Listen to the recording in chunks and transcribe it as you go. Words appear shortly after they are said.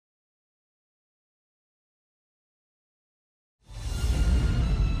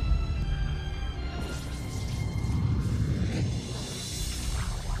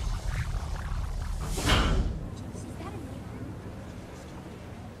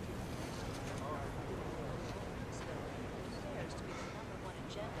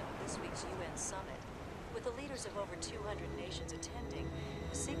year's UN summit. With the leaders of over 200 nations attending,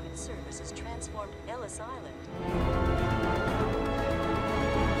 the Secret Service has transformed Ellis Island.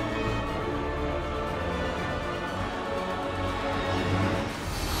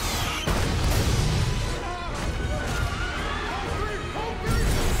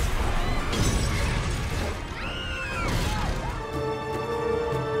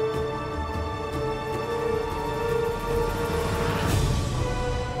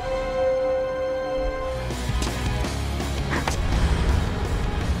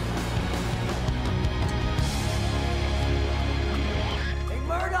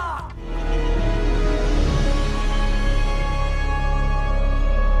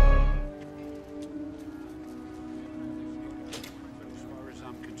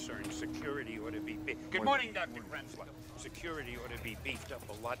 Security ought to be Good morning, Dr. Krensler. Security ought to be beefed up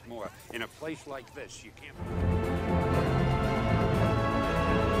a lot more. In a place like this, you can't...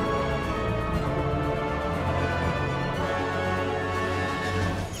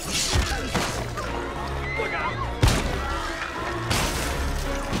 Look out!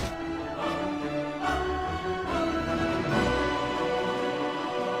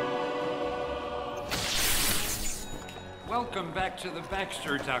 Welcome back to the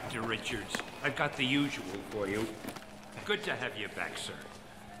Baxter, Dr. Richards. I've got the usual for you. Good to have you back, sir.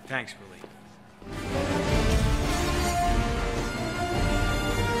 Thanks, Willie.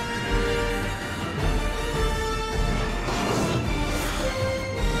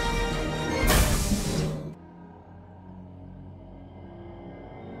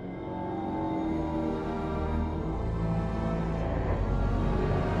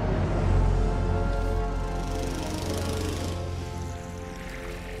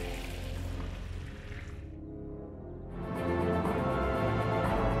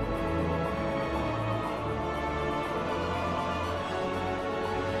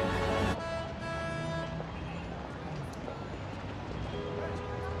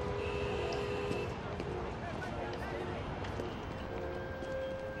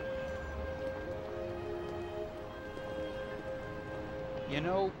 You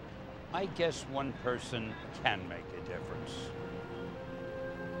know, I guess one person can make a difference.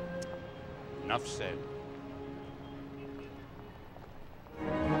 Enough said.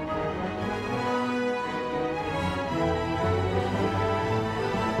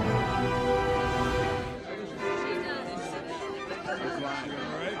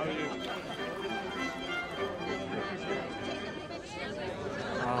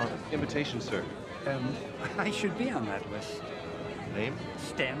 Invitation, sir. I should be on that list. Name?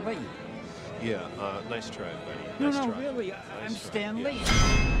 Stan Lee. Yeah, nice try, buddy. No, Nice no, try. really, I'm Nice try. Stan Yeah. Lee.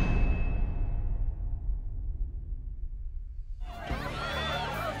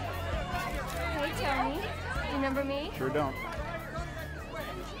 Hey, Tony. Remember me? Sure don't.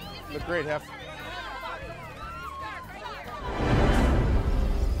 Look great, Hef.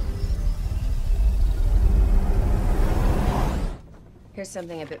 Here's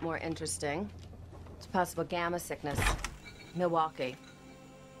something a bit more interesting. It's possible gamma sickness. Milwaukee.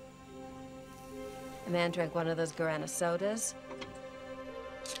 A man drank one of those Guarana sodas.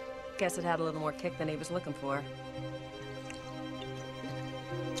 Guess it had a little more kick than he was looking for.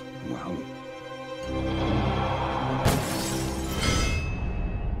 Well,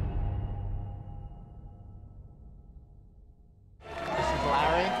 This is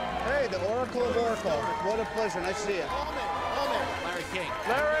Larry. Hey, the Oracle of Oracle. What a pleasure. Nice to see you. Larry King.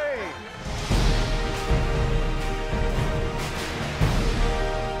 Larry!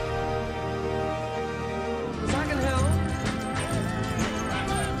 I can help.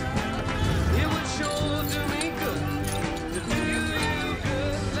 It would sure do me good to do you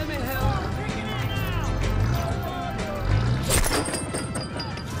good. Let me help.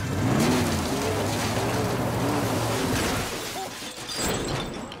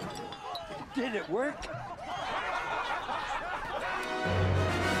 did it work?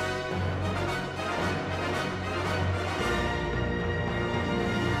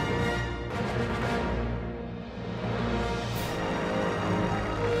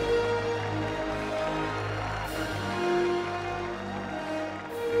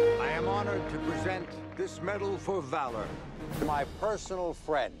 To present this medal for valor to my personal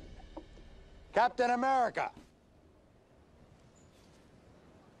friend, Captain America.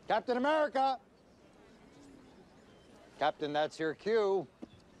 Captain America. Captain, that's your cue.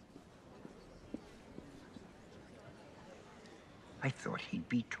 I thought he'd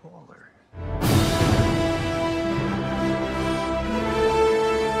be taller.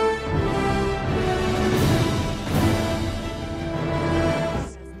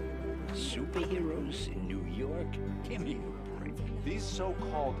 Superheroes in New York? Give me a suffering. These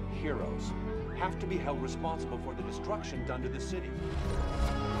so-called heroes have to be held responsible for the destruction done to the city.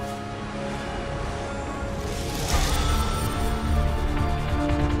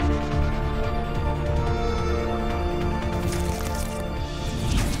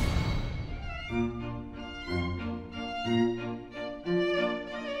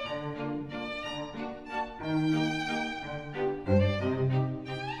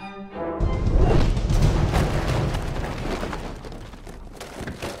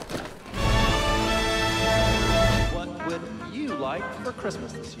 For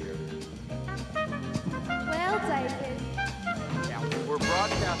Christmas this year. Well, David. Now, we're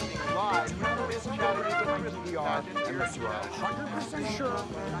broadcasting live from this Chattanooga Christmas pageant, unless you are 100% sure.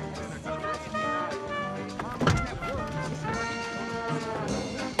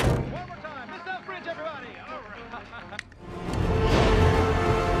 One more time. Miss Elfridge, everybody. All right.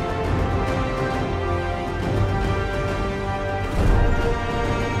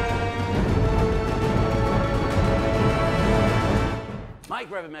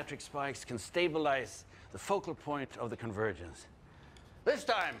 Microgravimetric spikes can stabilize the focal point of the convergence. This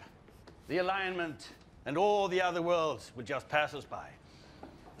time, the alignment and all the other worlds will just pass us by.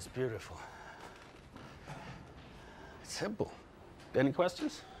 It's beautiful. It's simple. Any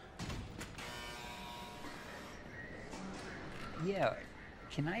questions? Yeah.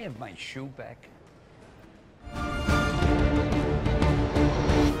 Can I have my shoe back?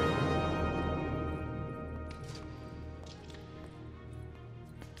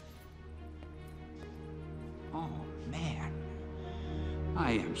 Oh, man.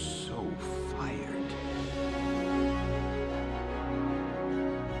 I am so fired.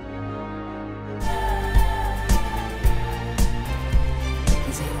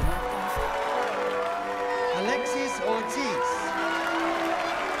 Alexis Ortiz.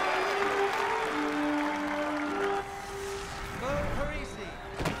 Bo Parisi.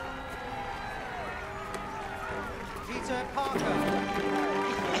 Peter Parker.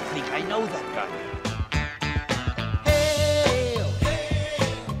 I think I know that guy.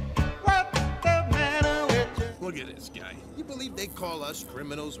 Look at this guy. You believe they call us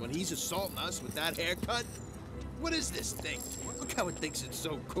criminals when he's assaulting us with that haircut? What is this thing? Look how it thinks it's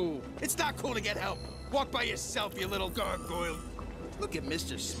so cool. It's not cool to get help. Walk by yourself, you little gargoyle. Look at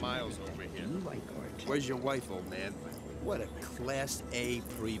Mr. Smiles over here. You like art. Where's your wife, old man? What a Class A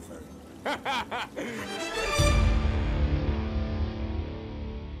prevert.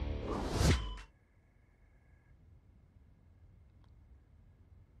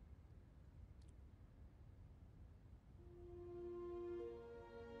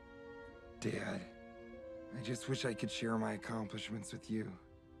 Dad, I just wish I could share my accomplishments with you.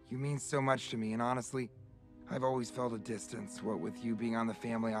 You mean so much to me, and honestly, I've always felt a distance, what with you being on the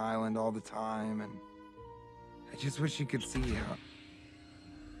family island all the time, and I just wish you could see how...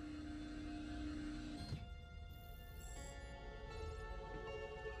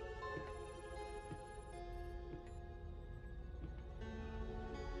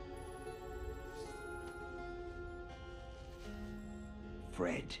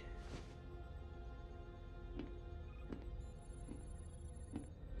 Fred.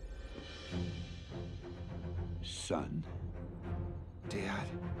 Son. Dad.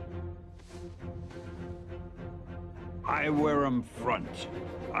 I wear 'em front.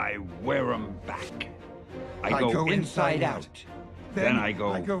 I wear 'em back. I go inside out. Then I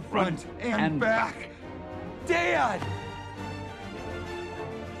go front and back. Dad!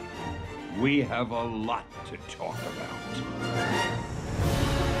 We have a lot to talk about.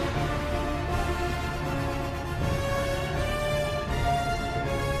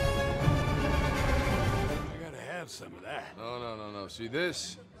 Some of that. No. See,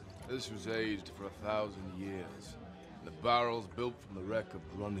 this was aged for 1,000 years. The barrels built from the wreck of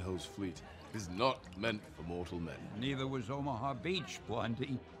Grunhill's fleet is not meant for mortal men. Neither was Omaha Beach,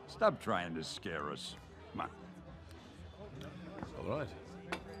 Blondie. Stop trying to scare us. Come on. All right.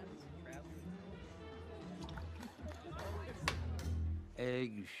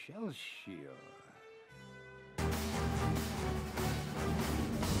 Excelsior.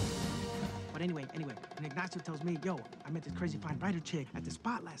 But anyway, and Ignacio tells me, yo, I met this crazy fine writer chick at the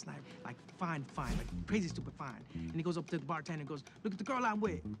spot last night. Like, fine, like crazy stupid fine. And he goes up to the bartender and goes, look at the girl I'm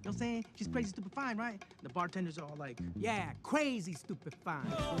with. You know what I'm saying? She's crazy stupid fine, right? And the bartender's all like, yeah, crazy stupid fine.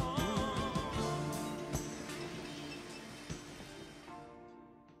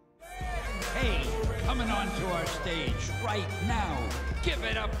 Hey, coming onto our stage right now. Give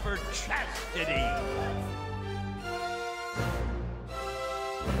it up for Chastity.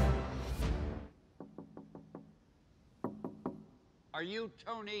 Are you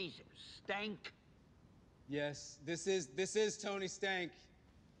Tony Stank? Yes, this is Tony Stank.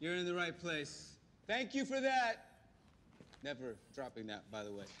 You're in the right place. Thank you for that. Never dropping that, by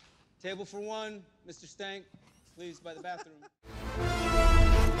the way. Table for one, Mr. Stank. Please, by the bathroom.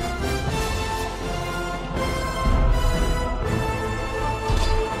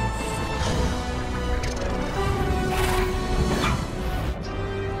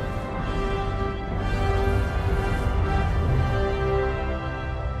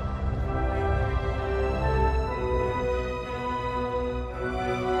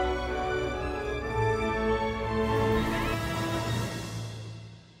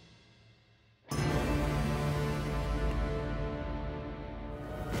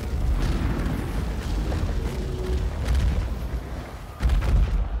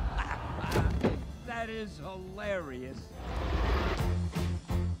 That is hilarious.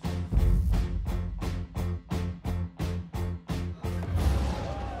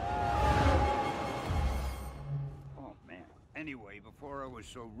 Oh, man. Anyway, before I was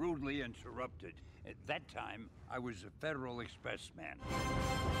so rudely interrupted, at that time, I was a Federal Express man.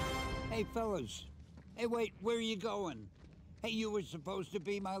 Hey, fellas. Hey, wait, where are you going? Hey, you were supposed to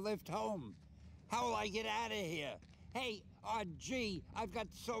be my lift home. How will I get out of here? Hey, gee, I've got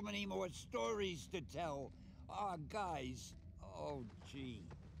so many more stories to tell. Guys. Oh, gee.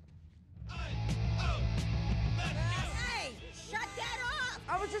 Hey, shut that off!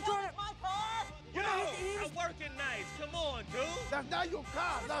 I was just trying to... My car! You know, I'm working nights. Come on, dude. That's not your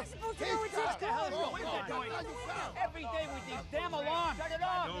car. That's his car. What the hell is wrong with that doing? Every day with these damn alarms. Shut it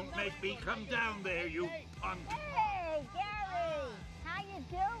off. Don't make me come down there, you punk. Hey, Gary! How you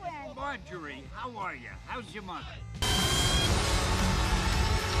doing? Marjorie, how are you? How's your mother?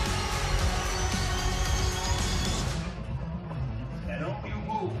 And don't you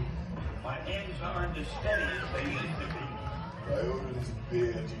move. My hands aren't as steady as they used to be. I ordered his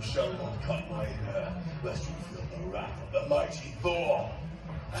beard, you shall not cut my hair, lest you feel the wrath of the mighty Thor.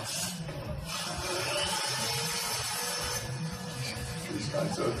 These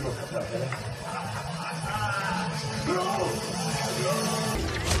guys don't look at my hair.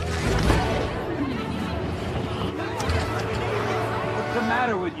 What's the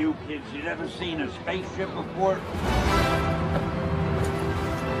matter with you kids? You never seen a spaceship before?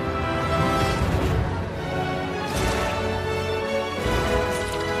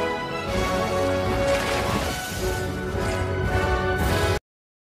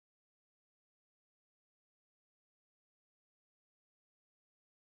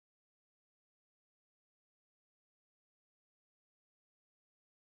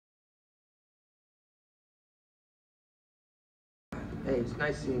 Hey, it's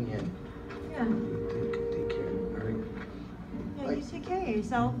nice seeing you. Yeah. Take care, all right? Yeah, you take care of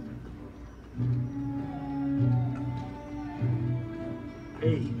yourself.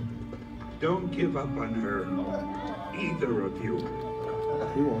 Hey, don't give up on her. Either of you.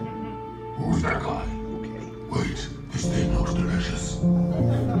 He won't. Who's that guy? Okay. Wait, this thing looks delicious.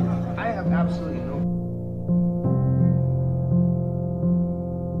 I have absolutely no...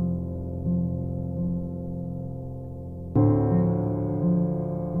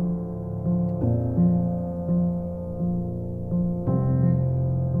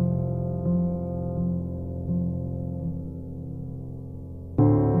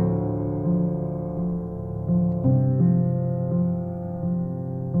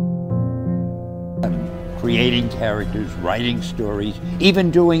 Creating characters, writing stories,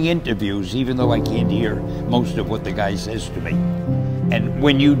 even doing interviews, even though I can't hear most of what the guy says to me. And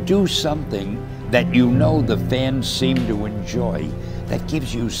when you do something that you know the fans seem to enjoy, that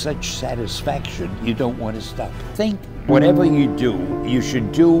gives you such satisfaction, you don't want to stop. Think whatever you do, you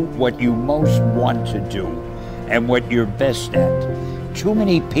should do what you most want to do and what you're best at. Too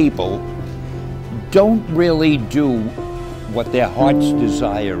many people don't really do what their heart's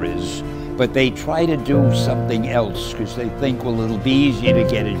desire is, but they try to do something else because they think, well, it'll be easier to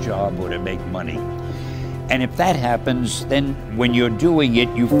get a job or to make money. And if that happens, then when you're doing it,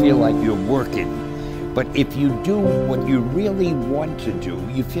 you feel like you're working. But if you do what you really want to do,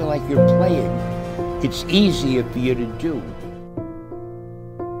 you feel like you're playing. It's easier for you to do.